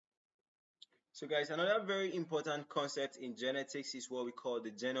So guys, another very important concept in genetics is what we call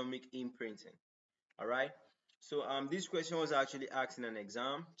the genomic imprinting. All right. So this question was actually asked in an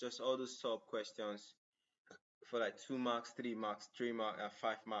exam, just all those sub questions for like 2 marks, 3 marks, 3 marks,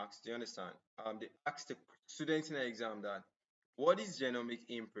 5 marks. Do you understand? They asked the students in the exam that what is genomic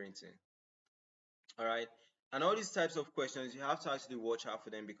imprinting? All right. And all these types of questions, you have to actually watch out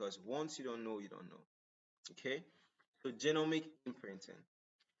for them because once you don't know, you don't know. Okay. So genomic imprinting.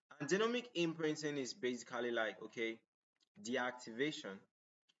 And genomic imprinting is basically like, okay, the activation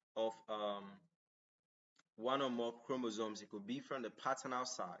of one or more chromosomes. It could be from the paternal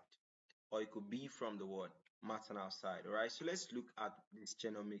side or it could be from the what? Maternal side. All right. So let's look at this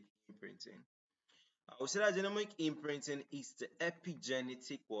genomic imprinting. I would say that genomic imprinting is the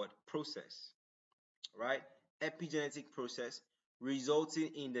epigenetic what? Process. Right? Epigenetic process resulting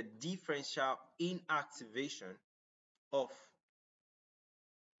in the differential inactivation of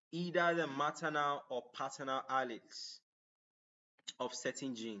either the maternal or paternal alleles of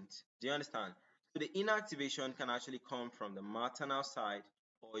certain genes. Do you understand? So the inactivation can actually come from the maternal side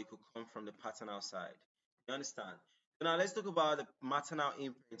or it could come from the paternal side. You understand? So now let's talk about the maternal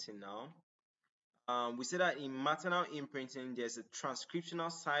imprinting now. We say that in maternal imprinting, there's a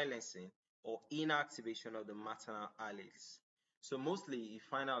transcriptional silencing or inactivation of the maternal alleles. So mostly you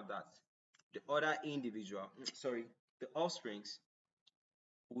find out that the other individual, the offsprings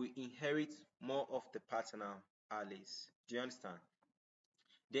will inherit more of the paternal alleles. Do you understand?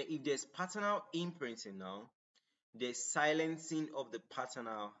 Then if there's paternal imprinting now, there's silencing of the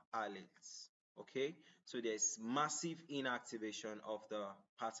paternal alleles. Okay, so there's massive inactivation of the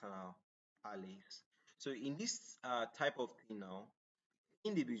paternal alleles. So in this type of thing now,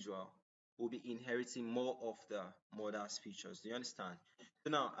 individual will be inheriting more of the mother's features. Do you understand?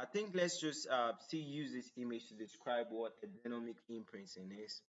 So now I think let's just use this image to describe what a genomic imprinting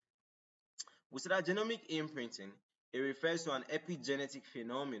is. We say that genomic imprinting, it refers to an epigenetic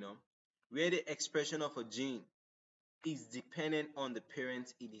phenomenon where the expression of a gene is dependent on the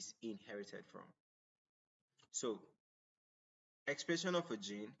parent it is inherited from. So expression of a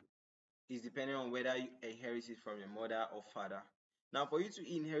gene is dependent on whether you inherit it from your mother or father. Now, for you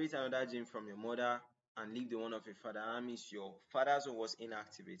to inherit another gene from your mother and leave the one of your father, that means your father's one was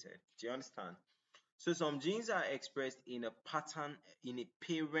inactivated. Do you understand? So some genes are expressed in a pattern in a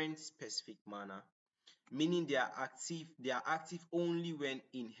parent-specific manner, meaning they are active only when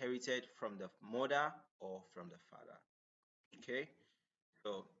inherited from the mother or from the father. Okay,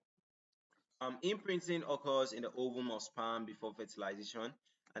 so imprinting occurs in the ovum of sperm before fertilization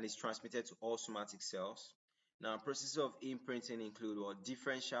and is transmitted to all somatic cells. Now, processes of imprinting include what?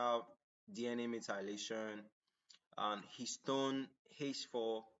 Differential DNA methylation and histone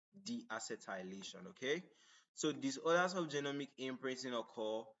H4 deacetylation. Okay, so disorders of genomic imprinting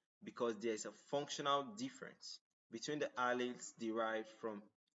occur because there is a functional difference between the alleles derived from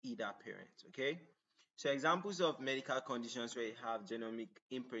either parent. Okay, so examples of medical conditions where you have genomic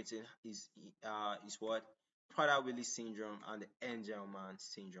imprinting is what? Prader-Willi syndrome and the Angelman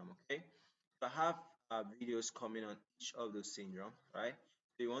syndrome. Okay, so I have videos coming on each of those syndrome, right?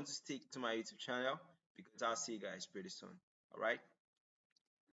 So you want to stick to my YouTube channel because I'll see you guys pretty soon. All right.